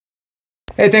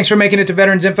Hey, thanks for making it to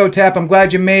Veterans Info Tap. I'm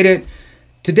glad you made it.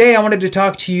 Today, I wanted to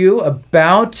talk to you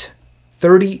about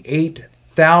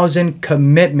 38,000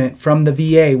 commitment from the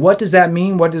VA. What does that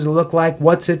mean? What does it look like?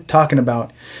 What's it talking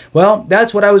about? Well,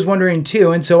 that's what I was wondering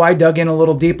too, and so I dug in a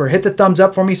little deeper. Hit the thumbs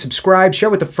up for me, subscribe, share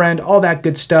with a friend, all that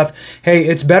good stuff. Hey,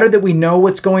 it's better that we know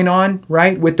what's going on,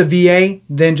 right, with the VA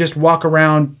than just walk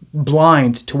around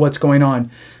blind to what's going on.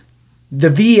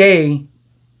 The VA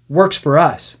works for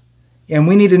us, and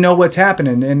we need to know what's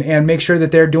happening and make sure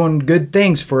that they're doing good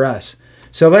things for us.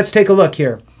 So let's take a look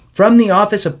here. From the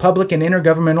Office of Public and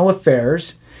Intergovernmental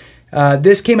Affairs,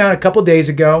 this came out a couple days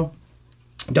ago.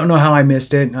 Don't know how I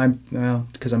missed it,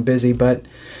 because I'm busy, but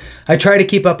I try to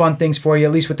keep up on things for you,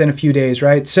 at least within a few days,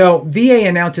 right? So VA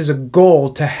announces a goal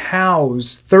to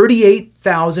house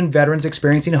 38,000 veterans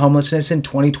experiencing homelessness in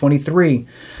 2023.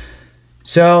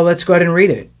 So let's go ahead and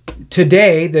read it.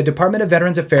 Today, the Department of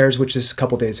Veterans Affairs, which is a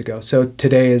couple days ago, so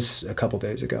today is a couple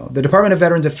days ago, the Department of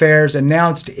Veterans Affairs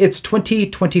announced its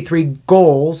 2023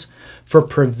 goals for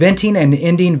preventing and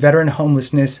ending veteran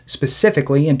homelessness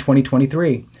specifically in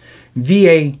 2023.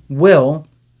 VA will,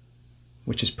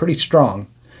 which is pretty strong,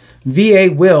 VA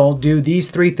will do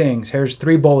these three things. Here's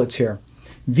three bullets here.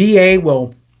 VA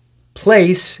will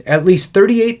place at least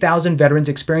 38,000 veterans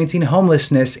experiencing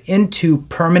homelessness into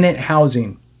permanent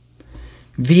housing.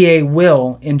 VA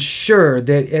will ensure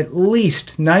that at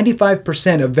least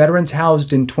 95% of veterans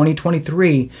housed in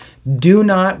 2023 do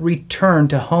not return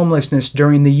to homelessness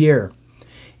during the year.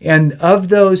 And of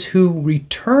those who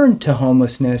return to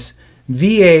homelessness,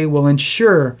 VA will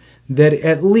ensure that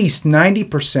at least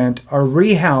 90% are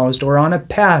rehoused or on a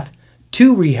path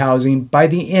to rehousing by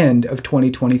the end of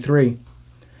 2023.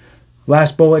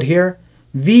 Last bullet here,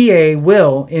 VA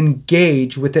will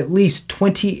engage with at least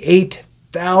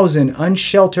 28,000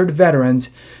 unsheltered veterans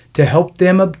to help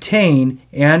them obtain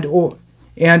housing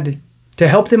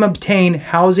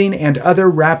and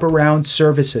other wraparound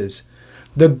services.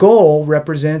 The goal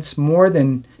represents more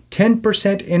than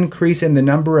 10% increase in the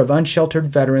number of unsheltered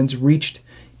veterans reached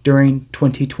during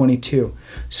 2022.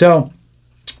 So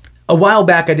a while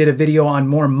back I did a video on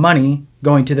more money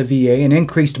going to the VA, an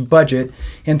increased budget,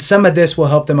 and some of this will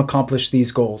help them accomplish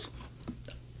these goals,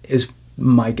 is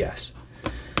my guess.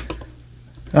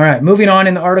 All right, moving on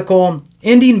in the article,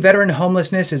 ending veteran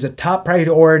homelessness is a top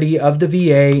priority of the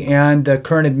VA and the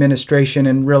current administration,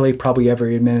 and really probably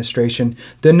every administration.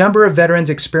 The number of veterans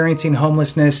experiencing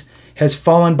homelessness has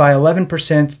fallen by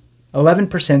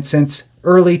 11% since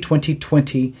early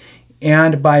 2020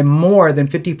 and by more than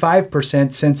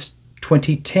 55% since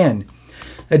 2010.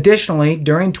 Additionally,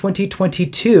 during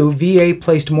 2022, VA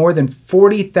placed more than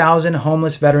 40,000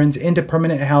 homeless veterans into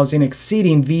permanent housing,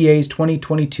 exceeding VA's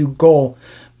 2022 goal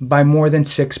by more than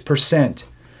 6%.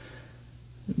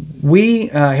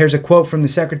 Here's a quote from the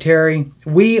Secretary,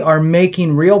 "We are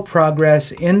making real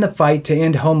progress in the fight to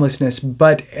end homelessness,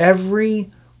 but every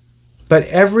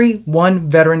one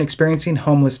veteran experiencing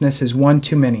homelessness is one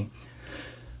too many.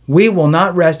 We will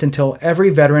not rest until every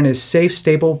veteran is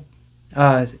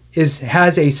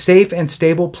has a safe and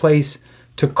stable place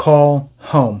to call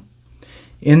home.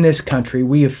 In this country,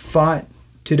 we have fought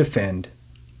to defend."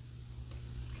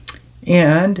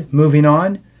 And moving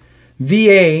on,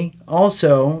 VA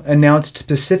also announced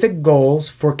specific goals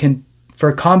for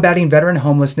combating veteran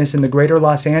homelessness in the greater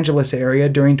Los Angeles area.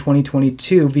 During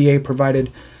 2022, VA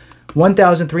provided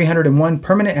 1,301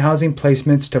 permanent housing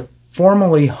placements to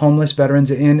formerly homeless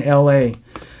veterans in LA,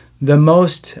 the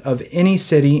most of any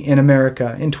city in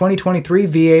America. In 2023,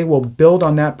 VA will build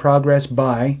on that progress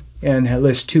by, and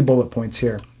list two bullet points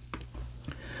here.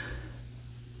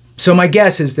 So my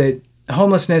guess is that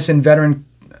homelessness in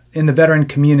the veteran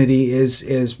community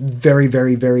is very,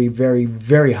 very, very, very,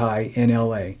 very high in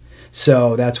LA.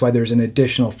 So that's why there's an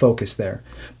additional focus there.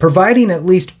 Providing at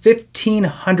least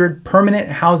 1,500 permanent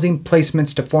housing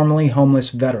placements to formerly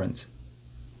homeless veterans.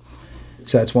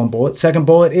 So that's one bullet. Second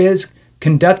bullet is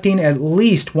conducting at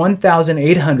least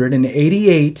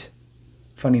 1,888,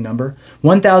 funny number,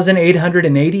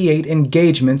 1,888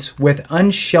 engagements with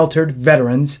unsheltered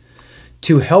veterans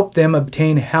to help them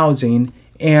obtain housing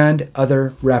and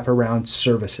other wraparound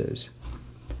services.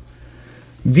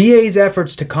 VA's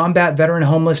efforts to combat veteran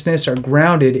homelessness are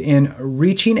grounded in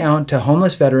reaching out to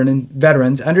homeless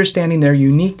veterans, understanding their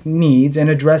unique needs, and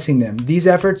addressing them. These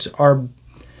efforts are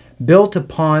built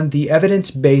upon the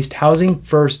evidence-based Housing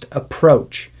First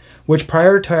approach, which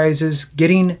prioritizes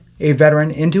getting a veteran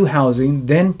into housing,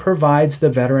 then provides the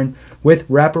veteran with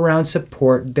wraparound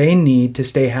support they need to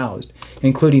stay housed,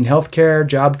 including health care,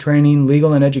 job training,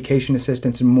 legal and education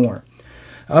assistance, and more.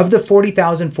 Of the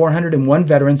 40,401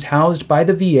 veterans housed by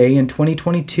the VA in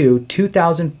 2022,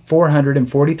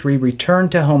 2,443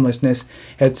 returned to homelessness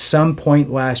at some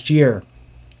point last year.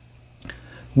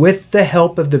 With the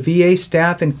help of the VA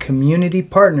staff and community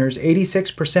partners,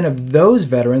 86% of those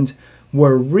veterans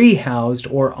were rehoused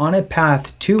or on a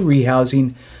path to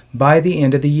rehousing by the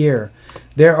end of the year.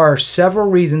 There are several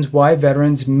reasons why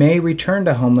veterans may return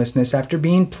to homelessness after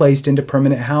being placed into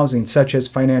permanent housing, such as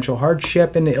financial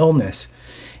hardship and illness.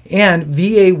 And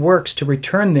VA works to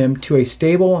return them to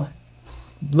stable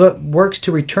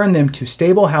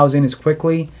housing as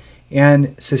quickly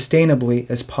and sustainably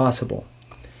as possible.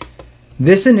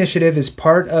 This initiative is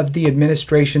part of the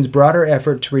administration's broader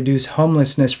effort to reduce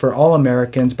homelessness for all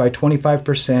Americans by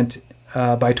 25%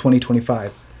 by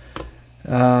 2025.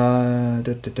 And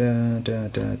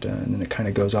then it kind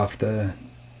of goes off the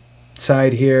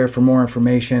side here for more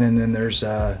information, and then there's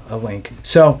a link.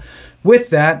 So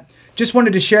with that, just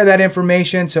wanted to share that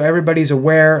information so everybody's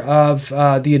aware of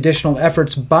the additional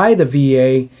efforts by the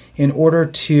VA in order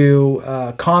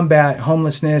to combat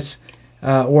homelessness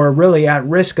or really at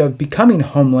risk of becoming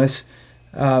homeless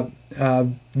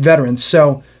veterans.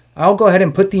 So I'll go ahead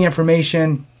and put the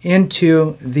information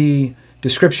into the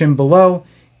description below.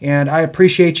 And I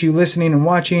appreciate you listening and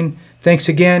watching. Thanks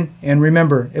again. And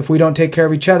remember, if we don't take care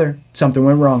of each other, something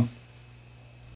went wrong.